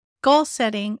Goal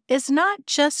setting is not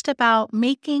just about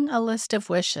making a list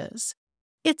of wishes.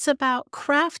 It's about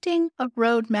crafting a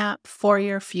roadmap for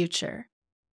your future.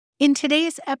 In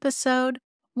today's episode,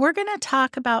 we're going to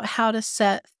talk about how to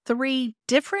set 3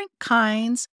 different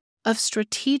kinds of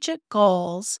strategic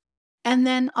goals, and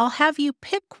then I'll have you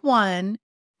pick one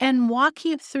and walk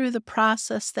you through the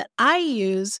process that I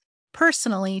use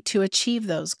personally to achieve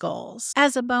those goals.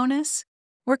 As a bonus,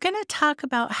 we're going to talk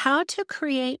about how to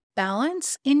create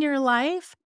balance in your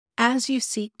life as you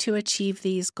seek to achieve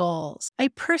these goals. I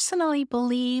personally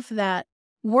believe that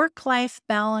work-life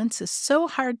balance is so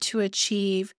hard to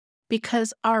achieve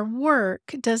because our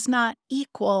work does not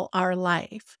equal our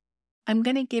life. I'm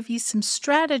going to give you some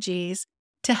strategies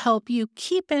to help you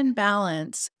keep in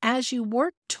balance as you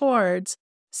work towards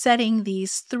setting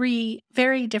these 3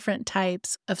 very different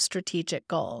types of strategic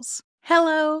goals.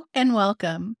 Hello and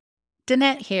welcome.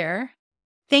 Danette here.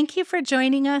 Thank you for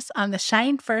joining us on the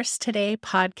Shine First Today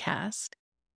podcast.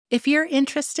 If you're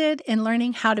interested in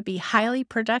learning how to be highly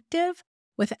productive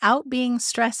without being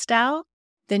stressed out,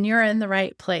 then you're in the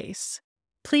right place.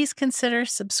 Please consider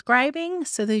subscribing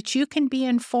so that you can be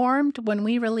informed when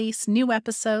we release new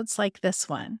episodes like this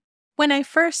one. When I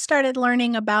first started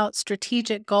learning about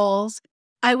strategic goals,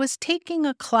 I was taking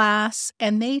a class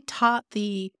and they taught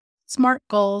the SMART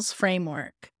Goals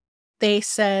framework. They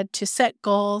said to set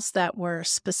goals that were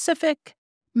specific,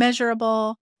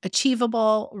 measurable,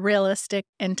 achievable, realistic,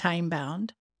 and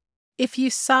time-bound. If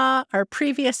you saw our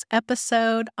previous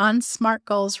episode on SMART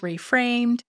Goals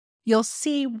Reframed, you'll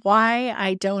see why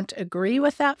I don't agree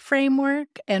with that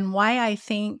framework and why I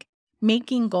think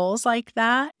making goals like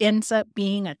that ends up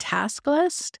being a task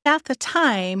list. At the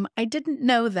time, I didn't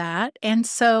know that, and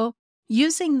so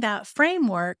using that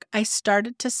framework, I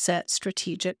started to set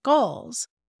strategic goals.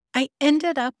 I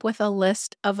ended up with a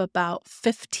list of about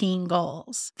 15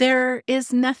 goals. There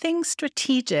is nothing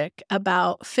strategic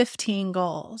about 15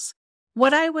 goals.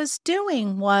 What I was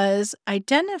doing was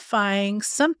identifying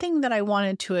something that I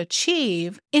wanted to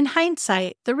achieve. In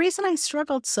hindsight, the reason I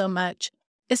struggled so much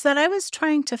is that I was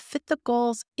trying to fit the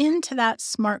goals into that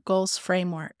SMART Goals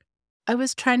framework. I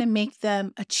was trying to make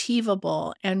them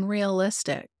achievable and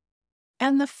realistic.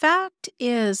 And the fact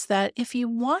is that if you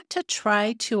want to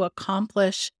try to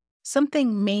accomplish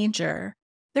something major,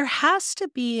 there has to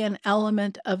be an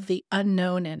element of the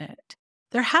unknown in it.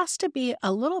 There has to be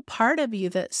a little part of you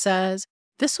that says,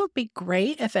 this would be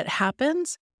great if it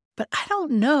happens, but I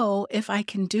don't know if I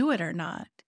can do it or not.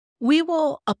 We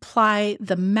will apply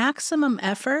the maximum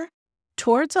effort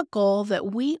towards a goal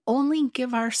that we only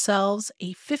give ourselves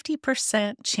a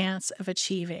 50% chance of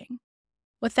achieving.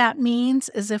 What that means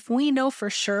is if we know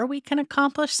for sure we can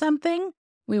accomplish something,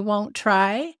 we won't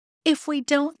try. If we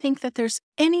don't think that there's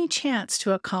any chance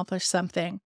to accomplish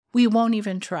something, we won't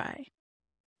even try.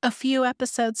 A few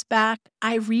episodes back,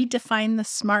 I redefined the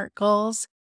SMART goals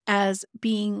as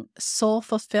being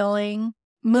soul-fulfilling,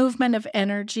 movement of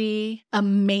energy,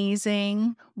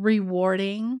 amazing,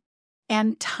 rewarding,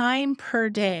 and time per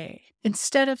day.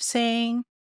 Instead of saying,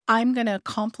 I'm going to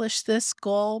accomplish this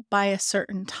goal by a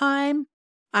certain time,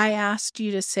 I asked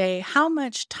you to say, how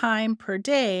much time per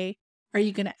day are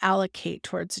you going to allocate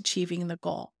towards achieving the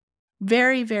goal?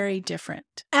 Very, very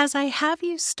different. As I have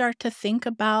you start to think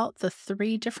about the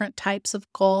 3 different types of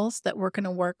goals that we're going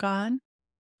to work on,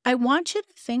 I want you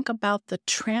to think about the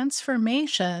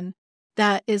transformation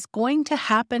that is going to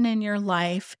happen in your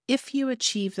life if you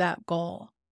achieve that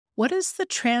goal. What is the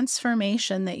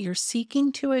transformation that you're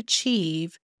seeking to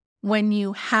achieve when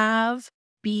you have,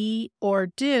 be, or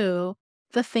do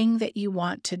the thing that you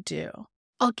want to do?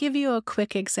 I'll give you a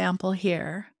quick example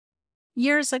here.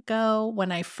 Years ago,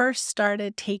 when I first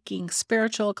started taking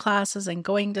spiritual classes and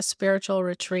going to spiritual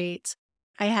retreats,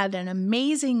 I had an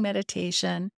amazing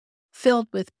meditation filled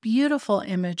with beautiful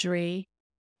imagery.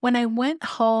 When I went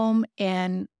home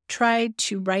and tried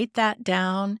to write that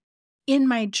down in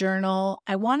my journal,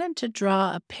 I wanted to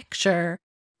draw a picture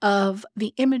of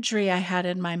the imagery I had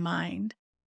in my mind,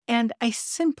 and I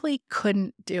simply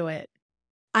couldn't do it.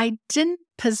 I didn't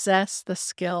possess the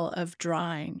skill of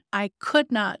drawing. I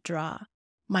could not draw.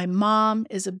 My mom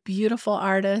is a beautiful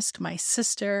artist. My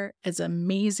sister is an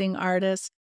amazing artist.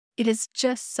 It is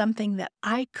just something that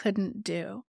I couldn't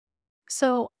do.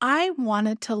 So I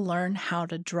wanted to learn how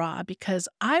to draw because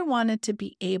I wanted to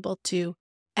be able to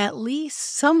at least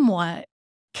somewhat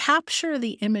capture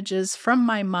the images from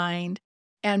my mind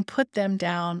and put them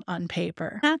down on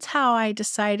paper. That's how I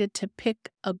decided to pick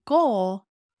a goal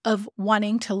of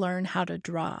wanting to learn how to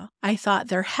draw. I thought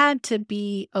there had to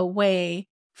be a way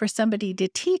for somebody to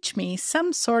teach me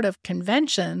some sort of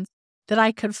conventions that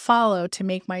I could follow to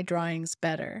make my drawings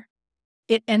better.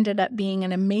 It ended up being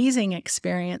an amazing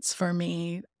experience for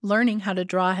me. Learning how to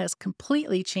draw has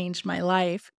completely changed my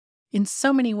life in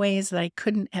so many ways that I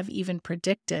couldn't have even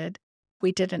predicted.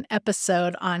 We did an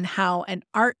episode on how an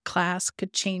art class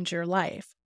could change your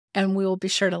life, and we will be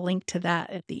sure to link to that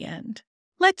at the end.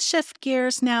 Let's shift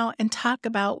gears now and talk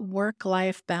about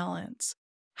work-life balance.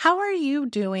 How are you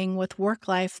doing with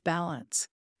work-life balance?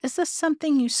 Is this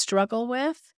something you struggle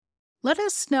with? Let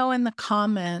us know in the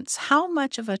comments how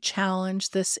much of a challenge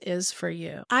this is for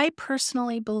you. I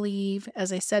personally believe,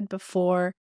 as I said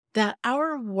before, that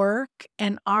our work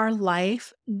and our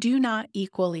life do not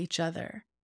equal each other.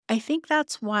 I think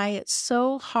that's why it's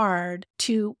so hard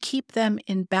to keep them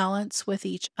in balance with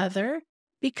each other,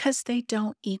 because they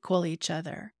don't equal each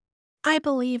other. I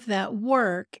believe that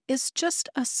work is just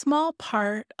a small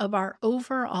part of our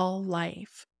overall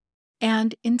life.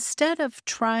 And instead of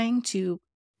trying to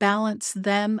balance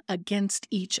them against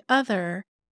each other,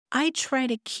 I try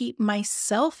to keep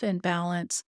myself in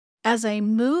balance as I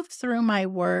move through my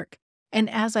work and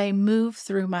as I move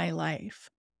through my life.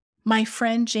 My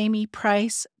friend Jamie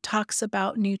Price talks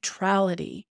about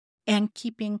neutrality and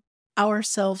keeping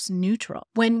ourselves neutral.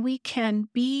 When we can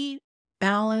be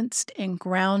balanced and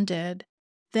grounded,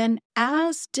 then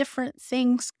as different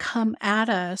things come at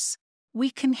us, we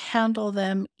can handle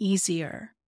them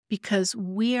easier because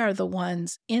we are the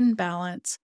ones in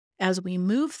balance as we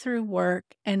move through work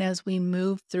and as we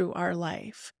move through our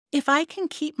life. If I can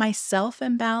keep myself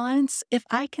in balance, if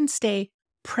I can stay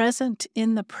present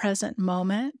in the present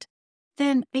moment,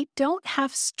 then I don't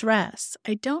have stress.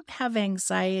 I don't have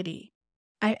anxiety.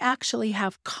 I actually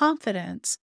have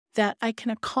confidence that I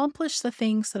can accomplish the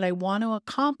things that I want to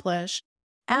accomplish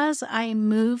as I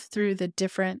move through the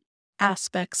different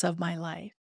aspects of my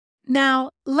life.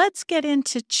 Now, let's get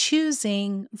into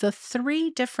choosing the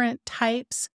 3 different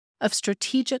types of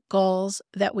strategic goals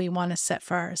that we want to set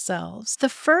for ourselves. The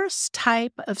first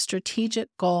type of strategic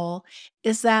goal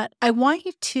is that I want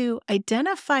you to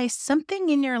identify something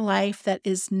in your life that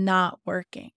is not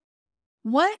working.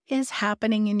 What is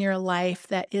happening in your life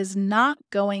that is not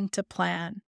going to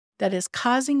plan, that is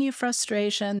causing you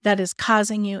frustration, that is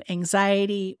causing you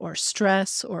anxiety or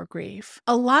stress or grief?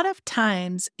 A lot of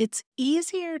times it's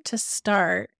easier to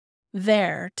start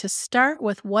there, to start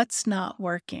with what's not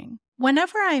working.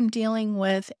 Whenever I'm dealing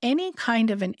with any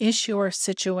kind of an issue or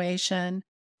situation,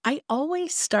 I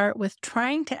always start with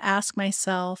trying to ask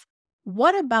myself,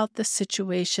 what about the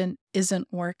situation isn't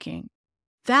working?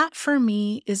 That for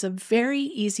me is a very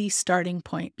easy starting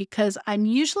point because I'm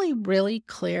usually really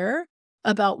clear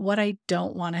about what I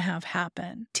don't want to have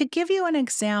happen. To give you an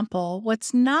example,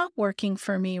 what's not working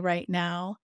for me right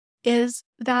now is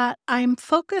that I'm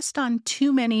focused on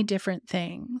too many different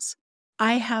things.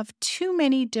 I have too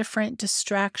many different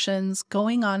distractions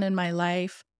going on in my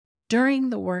life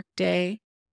during the workday.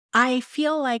 I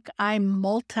feel like I'm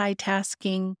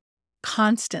multitasking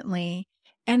constantly,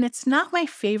 and it's not my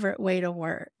favorite way to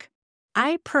work.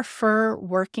 I prefer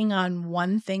working on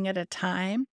one thing at a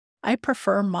time. I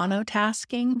prefer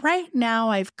monotasking. Right now,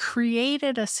 I've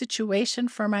created a situation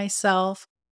for myself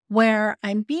where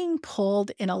I'm being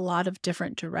pulled in a lot of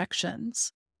different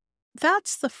directions.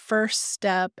 That's the first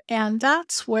step, and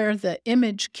that's where the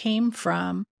image came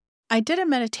from. I did a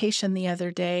meditation the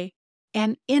other day,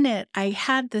 and in it, I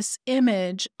had this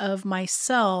image of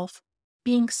myself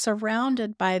being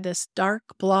surrounded by this dark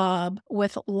blob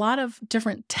with a lot of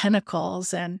different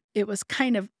tentacles, and it was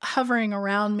kind of hovering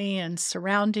around me and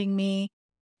surrounding me,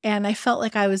 and I felt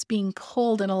like I was being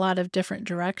pulled in a lot of different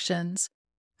directions.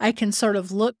 I can sort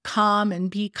of look calm and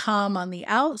be calm on the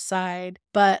outside,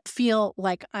 but feel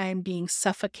like I'm being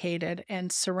suffocated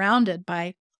and surrounded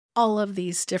by all of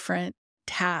these different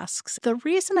tasks. The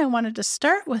reason I wanted to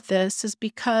start with this is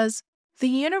because the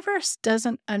universe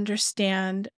doesn't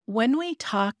understand when we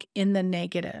talk in the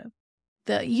negative.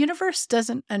 The universe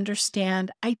doesn't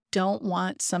understand, I don't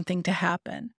want something to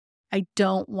happen. I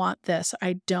don't want this.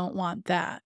 I don't want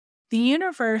that. The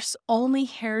universe only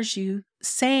hears you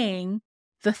saying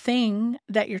the thing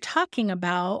that you're talking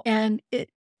about, and it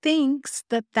thinks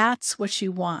that that's what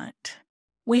you want.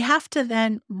 We have to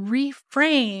then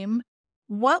reframe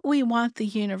what we want the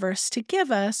universe to give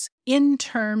us in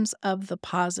terms of the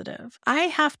positive. I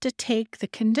have to take the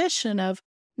condition of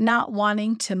not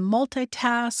wanting to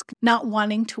multitask, not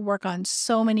wanting to work on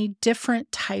so many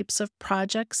different types of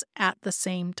projects at the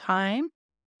same time,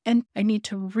 and I need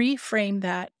to reframe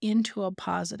that into a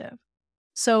positive.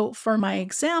 So for my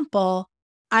example,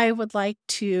 I would like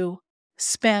to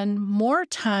spend more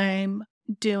time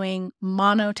doing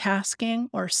monotasking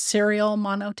or serial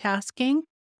monotasking,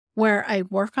 where I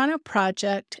work on a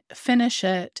project, finish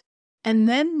it, and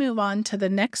then move on to the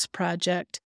next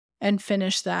project and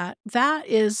finish that. That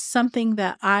is something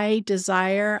that I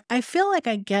desire. I feel like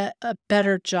I get a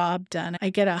better job done. I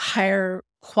get a higher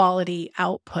quality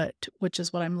output, which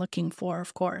is what I'm looking for,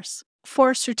 of course.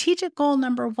 For strategic goal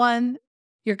number 1,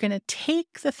 you're going to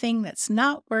take the thing that's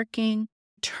not working,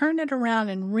 turn it around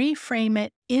and reframe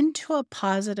it into a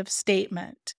positive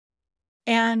statement.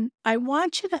 And I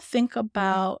want you to think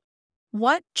about,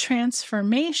 what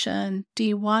transformation do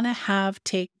you want to have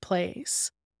take place?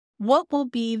 What will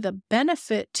be the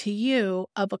benefit to you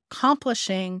of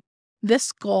accomplishing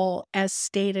this goal as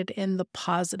stated in the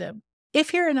positive?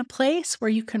 If you're in a place where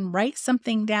you can write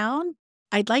something down,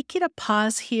 I'd like you to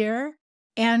pause here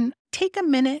and take a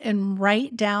minute and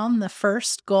write down the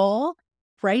first goal.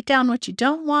 Write down what you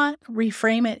don't want,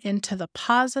 reframe it into the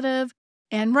positive,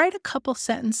 and write a couple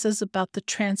sentences about the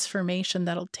transformation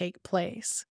that'll take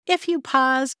place. If you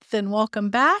paused, then welcome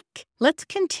back. Let's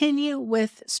continue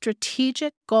with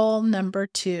strategic goal number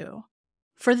 2.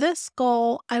 For this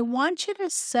goal, I want you to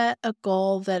set a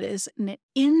goal that is an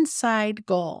inside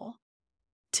goal.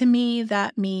 To me,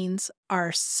 that means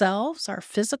ourselves, our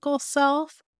physical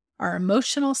self, our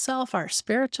emotional self, our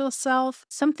spiritual self,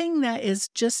 something that is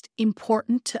just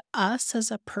important to us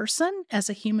as a person, as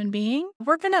a human being.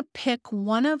 We're going to pick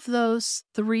one of those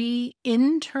 3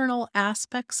 internal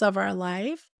aspects of our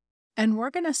life, and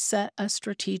we're going to set a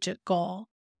strategic goal.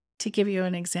 To give you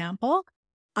an example,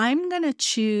 I'm going to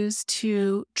choose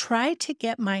to try to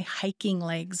get my hiking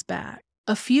legs back.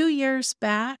 A few years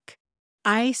back,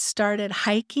 I started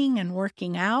hiking and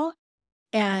working out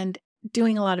and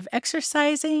doing a lot of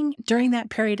exercising. During that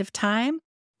period of time,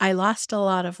 I lost a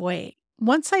lot of weight.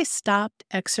 Once I stopped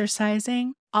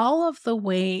exercising, all of the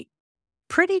weight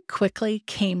pretty quickly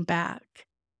came back.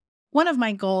 One of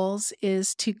my goals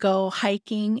is to go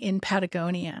hiking in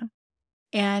Patagonia.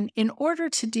 And in order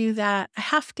to do that, I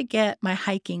have to get my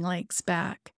hiking legs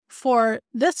back. For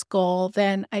this goal,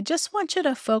 then I just want you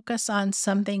to focus on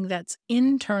something that's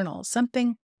internal,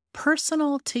 something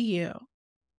personal to you.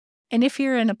 And if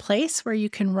you're in a place where you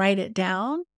can write it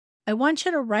down, I want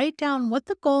you to write down what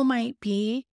the goal might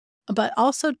be, but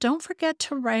also don't forget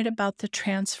to write about the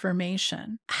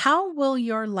transformation. How will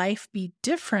your life be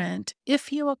different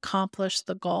if you accomplish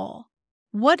the goal?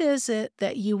 What is it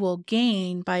that you will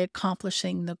gain by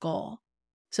accomplishing the goal?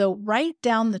 So write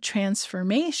down the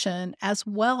transformation as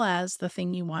well as the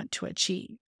thing you want to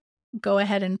achieve. Go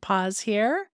ahead and pause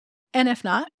here. And if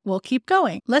not, we'll keep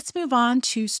going. Let's move on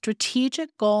to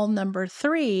strategic goal number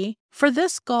 3. For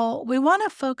this goal, we want to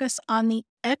focus on the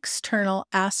external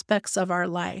aspects of our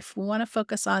life. We want to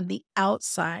focus on the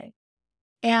outside.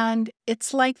 And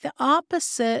it's like the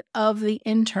opposite of the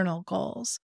internal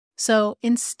goals. So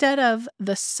instead of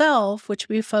the self, which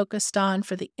we focused on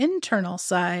for the internal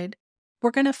side,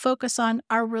 we're going to focus on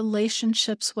our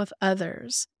relationships with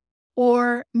others.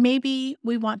 Or maybe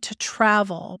we want to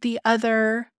travel. The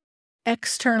other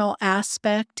external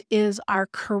aspect is our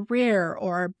career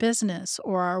or our business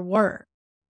or our work.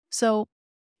 So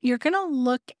you're going to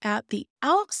look at the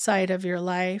outside of your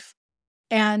life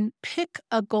and pick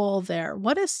a goal there.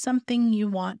 What is something you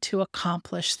want to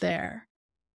accomplish there?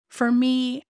 For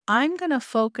me, I'm going to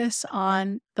focus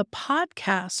on the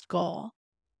podcast goal.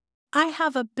 I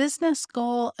have a business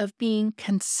goal of being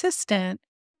consistent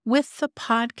with the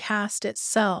podcast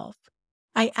itself.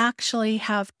 I actually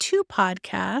have 2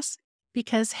 podcasts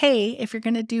because, hey, if you're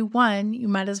going to do one, you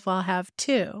might as well have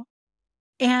 2.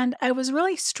 And I was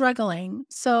really struggling.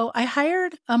 So I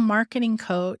hired a marketing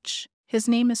coach. His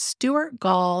name is Stuart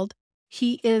Gauld.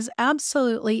 He is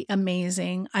absolutely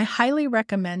amazing. I highly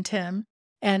recommend him,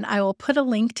 and I will put a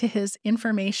link to his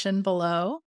information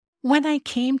below. When I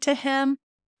came to him,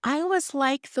 I was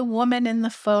like the woman in the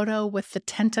photo with the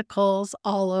tentacles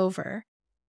all over.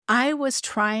 I was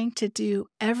trying to do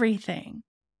everything.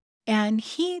 And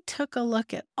he took a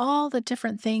look at all the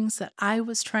different things that I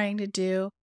was trying to do.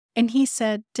 And he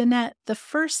said, Danette, the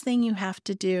first thing you have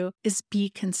to do is be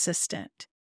consistent.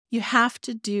 You have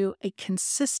to do a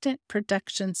consistent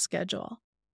production schedule.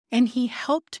 And he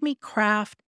helped me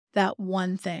craft that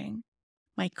one thing.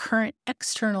 My current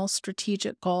external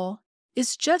strategic goal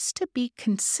is just to be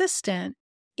consistent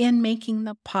in making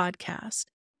the podcast,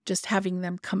 just having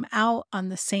them come out on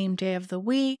the same day of the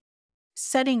week,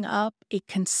 setting up a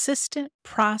consistent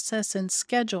process and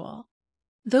schedule.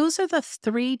 Those are the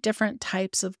 3 different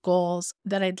types of goals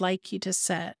that I'd like you to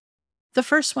set. The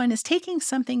first one is taking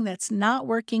something that's not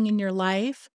working in your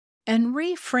life and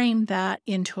reframe that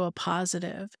into a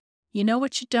positive. You know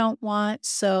what you don't want,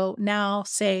 so now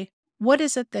say, what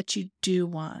is it that you do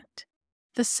want?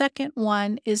 The second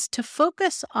one is to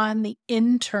focus on the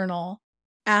internal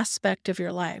aspect of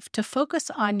your life, to focus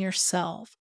on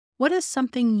yourself. What is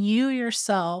something you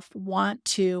yourself want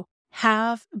to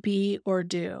have, be, or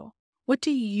do? What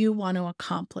do you want to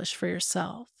accomplish for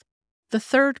yourself? The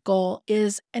third goal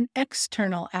is an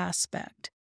external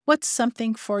aspect. What's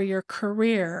something for your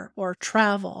career or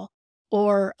travel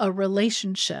or a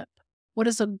relationship? What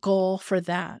is a goal for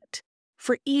that?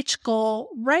 For each goal,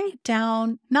 write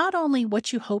down not only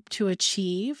what you hope to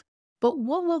achieve, but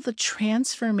what will the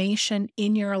transformation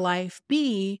in your life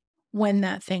be when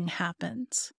that thing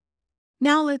happens?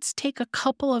 Now let's take a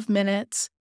couple of minutes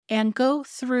and go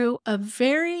through a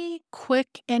very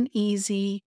quick and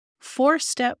easy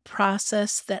 4-step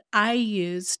process that I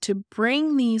use to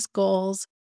bring these goals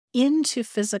into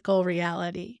physical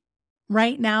reality.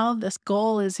 Right now, this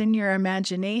goal is in your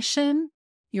imagination.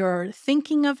 You're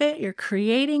thinking of it, you're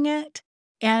creating it,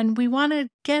 and we want to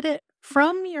get it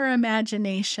from your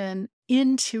imagination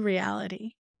into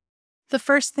reality. The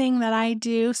first thing that I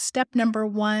do, step number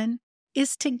 1,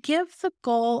 is to give the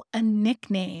goal a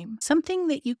nickname, something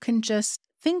that you can just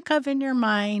think of in your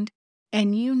mind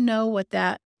and you know what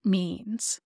that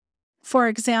means. For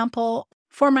example,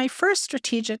 for my first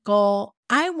strategic goal,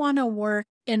 I want to work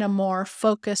in a more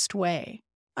focused way.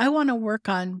 I want to work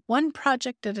on one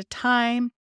project at a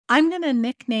time. I'm going to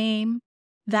nickname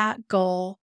that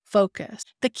goal Focus.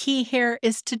 The key here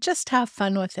is to just have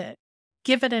fun with it.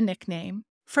 Give it a nickname.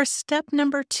 For step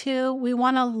number 2, we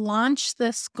want to launch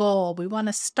this goal. We want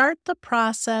to start the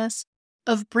process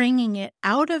of bringing it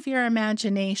out of your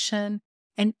imagination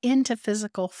and into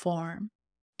physical form.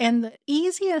 And the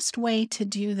easiest way to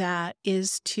do that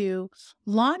is to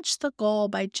launch the goal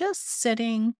by just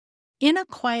sitting in a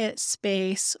quiet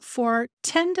space for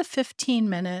 10 to 15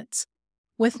 minutes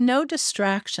with no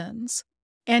distractions,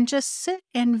 and just sit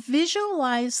and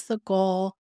visualize the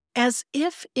goal as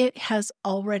if it has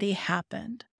already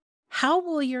happened. How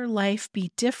will your life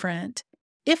be different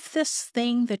if this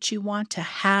thing that you want to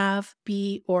have,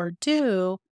 be, or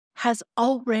do has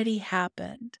already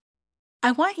happened?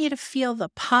 I want you to feel the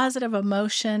positive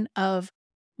emotion of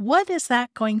what is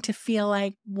that going to feel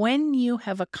like when you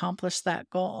have accomplished that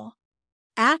goal?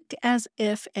 Act as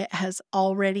if it has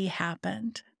already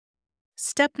happened.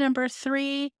 Step number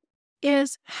 3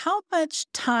 is how much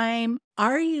time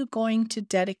are you going to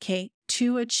dedicate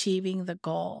to achieving the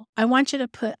goal? I want you to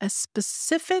put a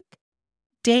specific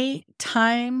date,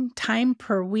 time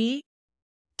per week,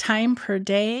 time per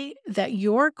day that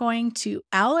you're going to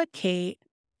allocate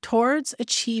towards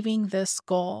achieving this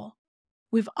goal.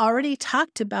 We've already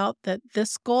talked about that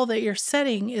this goal that you're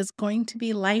setting is going to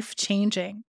be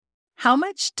life-changing. How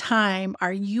much time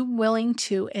are you willing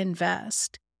to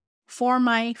invest? For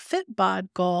my FitBod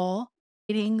goal,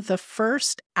 the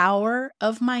first hour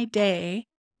of my day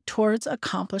towards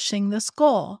accomplishing this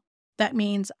goal. That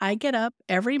means I get up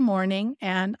every morning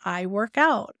and I work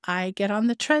out. I get on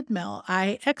the treadmill,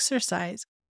 I exercise,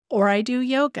 or I do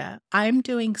yoga. I'm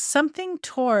doing something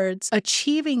towards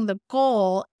achieving the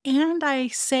goal, and I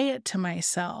say it to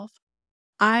myself.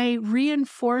 I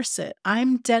reinforce it.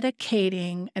 I'm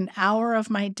dedicating an hour of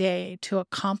my day to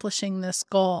accomplishing this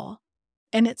goal.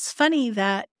 And it's funny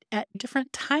that at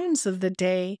different times of the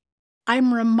day,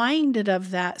 I'm reminded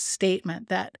of that statement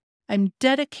that I'm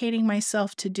dedicating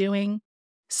myself to doing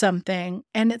something,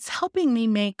 and it's helping me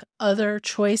make other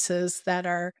choices that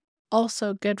are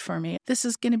also good for me. This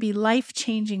is going to be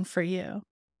life-changing for you.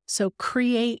 So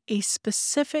create a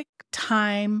specific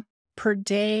time per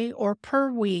day or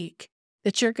per week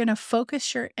that you're going to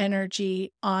focus your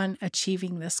energy on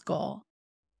achieving this goal.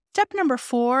 Step number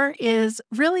 4 is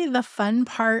really the fun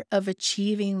part of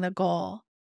achieving the goal.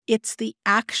 It's the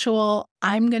actual,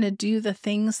 I'm going to do the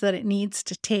things that it needs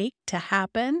to take to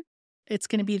happen. It's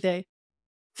going to be the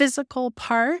physical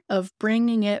part of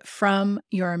bringing it from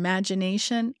your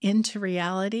imagination into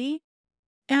reality.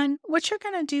 And what you're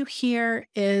going to do here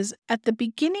is at the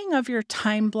beginning of your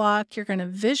time block, you're going to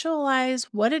visualize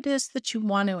what it is that you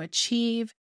want to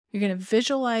achieve. You're going to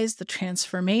visualize the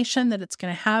transformation that it's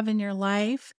going to have in your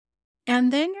life.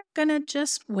 And then you're going to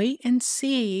just wait and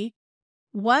see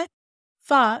what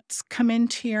thoughts come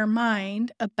into your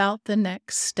mind about the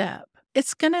next step.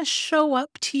 It's going to show up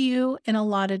to you in a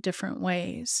lot of different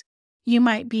ways. You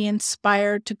might be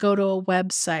inspired to go to a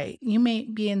website. You may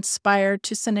be inspired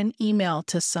to send an email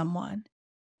to someone.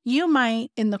 You might,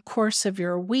 in the course of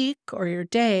your week or your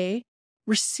day,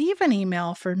 receive an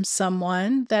email from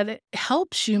someone that it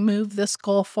helps you move this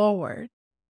goal forward.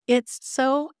 It's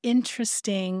so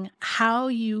interesting how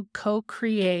you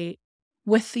co-create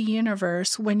with the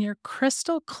universe when you're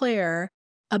crystal clear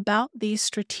about these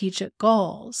strategic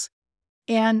goals.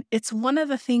 And it's one of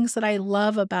the things that I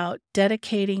love about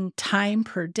dedicating time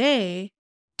per day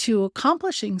to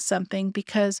accomplishing something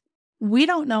because we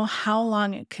don't know how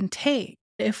long it can take.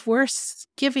 If we're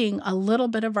giving a little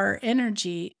bit of our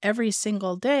energy every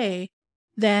single day,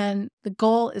 then the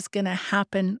goal is going to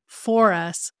happen for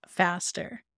us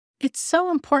faster. It's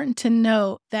so important to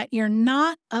note that you're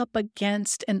not up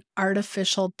against an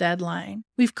artificial deadline.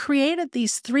 We've created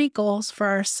these 3 goals for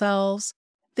ourselves.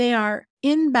 They are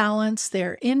in balance,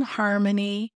 they're in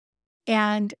harmony,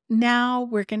 and now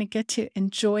we're going to get to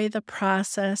enjoy the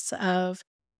process of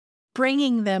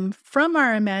bringing them from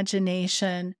our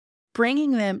imagination,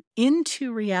 bringing them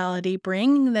into reality,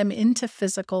 bringing them into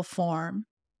physical form.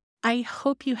 I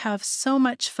hope you have so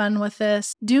much fun with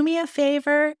this. Do me a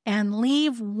favor and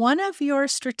leave one of your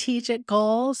strategic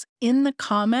goals in the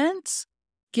comments.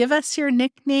 Give us your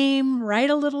nickname, write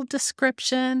a little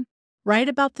description, write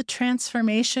about the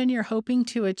transformation you're hoping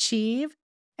to achieve,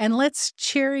 and let's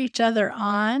cheer each other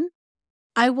on.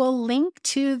 I will link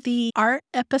to the art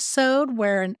episode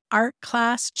where an art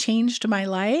class changed my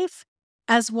life,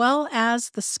 as well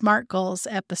as the SMART Goals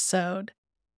episode.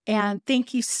 And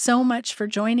thank you so much for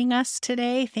joining us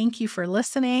today. Thank you for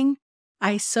listening.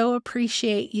 I so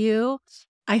appreciate you.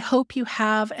 I hope you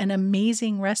have an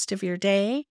amazing rest of your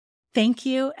day. Thank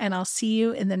you, and I'll see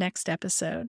you in the next episode.